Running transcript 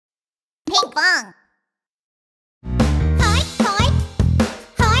Pinkfong. Hi, hi.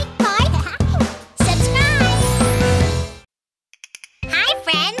 Hi, hi. Subscribe. Hi,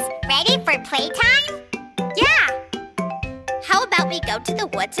 friends. Ready for playtime? Yeah. How about we go to the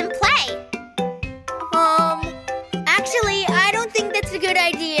woods and play? Actually, I don't think that's a good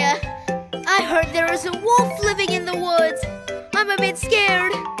idea. I heard there is a wolf living in the woods. I'm a bit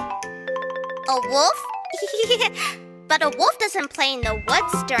scared. A wolf? But a wolf doesn't play in the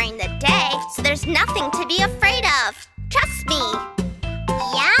woods during the day, so there's nothing to be afraid of. Trust me.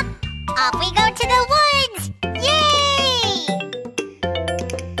 Yup. Off we go to the woods. Yay!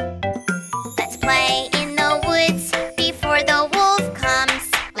 Let's play in the woods before the wolf comes.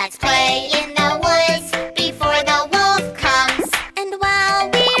 Let's play in the woods before the wolf comes. And while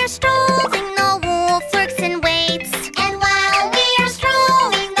we are strolling, the wolf lurks and waits. And while we are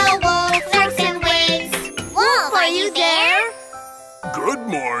strolling, the wolf lurks and waits. Wolf, are you there? Good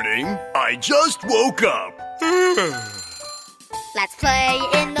morning. I just woke up. Let's play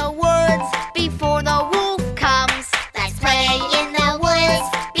in the woods before the wolf comes. Let's play in the woods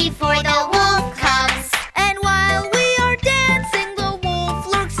before the wolf comes. And while we are dancing, the wolf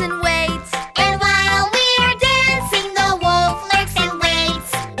lurks and waits. And while we are dancing, the wolf lurks and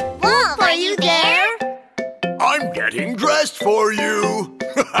waits. Wolf, are you there? I'm getting dressed for you.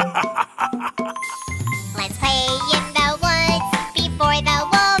 Let's play in the woods before the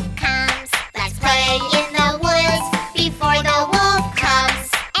wolf comes. Let's play in the woods before the wolf comes.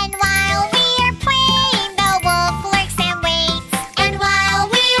 And while we are playing, the wolf lurks and waits. And while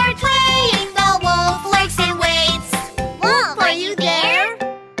we are playing, the wolf lurks and waits. Wolf, are you there?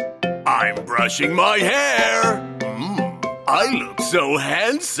 I'm brushing my hair. I look so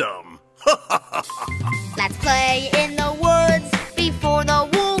handsome. Let's play in the woods before the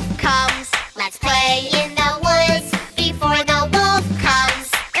wolf comes. Let's play in the woods before the wolf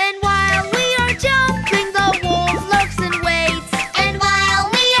comes. And while we are jumping, the wolf lurks and waits. And while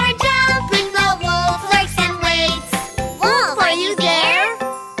we are jumping, the wolf lurks and waits. Wolf, are you there?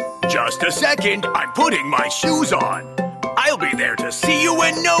 Just a second. I'm putting my shoes on. I'll be there to see you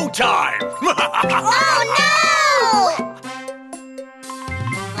in no time. Oh no!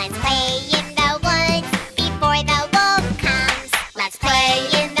 Let's play in the woods before the wolf comes. Let's play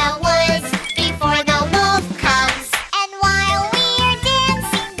in the woods before the wolf comes. And while we are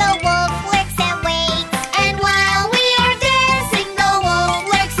dancing, the wolf lurks and waits. And while we are dancing, the wolf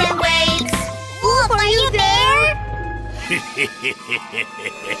lurks and waits. Wolf, are you there?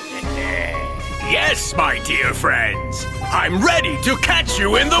 Yes, my dear friends. I'm ready to catch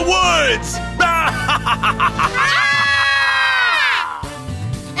you in the woods.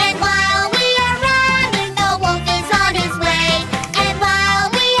 And while we are running, the wolf is on his way. And while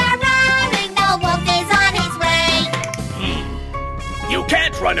we are running, the wolf is on his way. You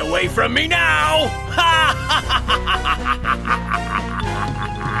can't run away from me now.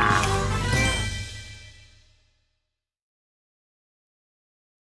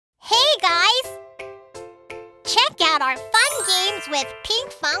 Hey guys! Check out our fun games with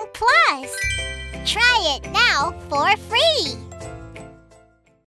Pinkfong Plus. Try it now for free.